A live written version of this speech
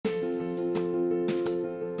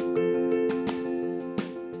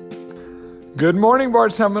Good morning,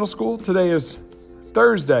 Bardstown Middle School. Today is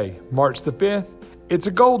Thursday, March the 5th. It's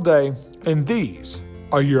a gold day, and these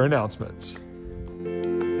are your announcements.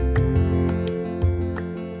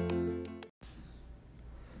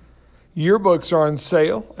 Yearbooks are on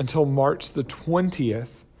sale until March the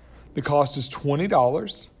 20th. The cost is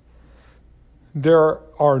 $20. There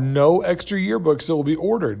are no extra yearbooks that will be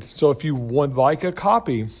ordered, so if you would like a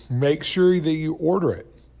copy, make sure that you order it.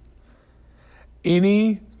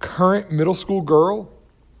 Any current middle school girl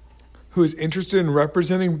who is interested in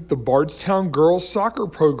representing the Bardstown girls soccer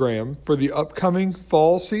program for the upcoming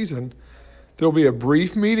fall season, there will be a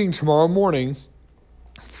brief meeting tomorrow morning,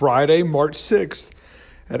 Friday, March 6th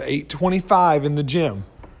at 8:25 in the gym.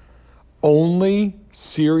 Only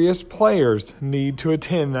serious players need to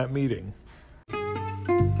attend that meeting.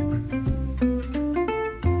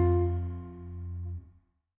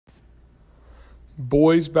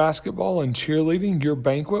 Boys basketball and cheerleading, your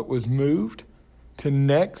banquet was moved to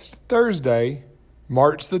next Thursday,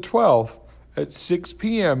 March the 12th at 6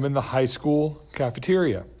 p.m. in the high school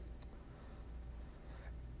cafeteria.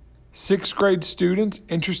 6th grade students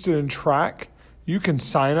interested in track, you can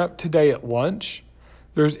sign up today at lunch.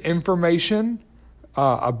 There's information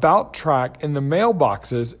about track in the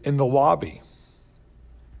mailboxes in the lobby.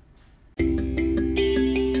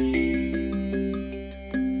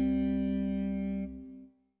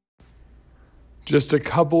 Just a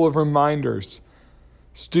couple of reminders.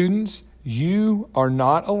 Students, you are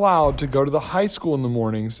not allowed to go to the high school in the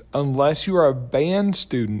mornings unless you are a band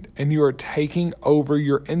student and you are taking over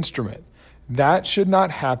your instrument. That should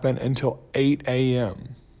not happen until 8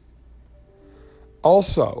 a.m.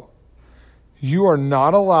 Also, you are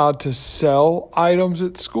not allowed to sell items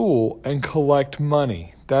at school and collect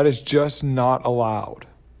money. That is just not allowed.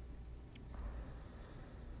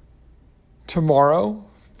 Tomorrow,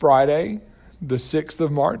 Friday, the 6th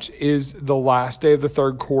of March, is the last day of the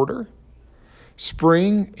third quarter.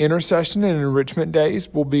 Spring intercession and enrichment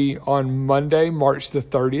days will be on Monday, March the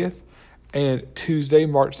 30th and Tuesday,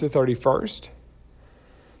 March the 31st.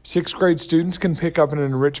 6th grade students can pick up an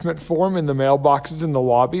enrichment form in the mailboxes in the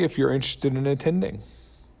lobby if you're interested in attending.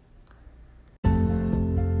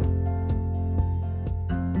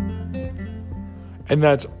 And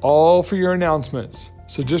that's all for your announcements.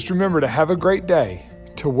 So just remember to have a great day,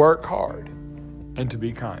 to work hard, and to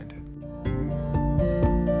be kind.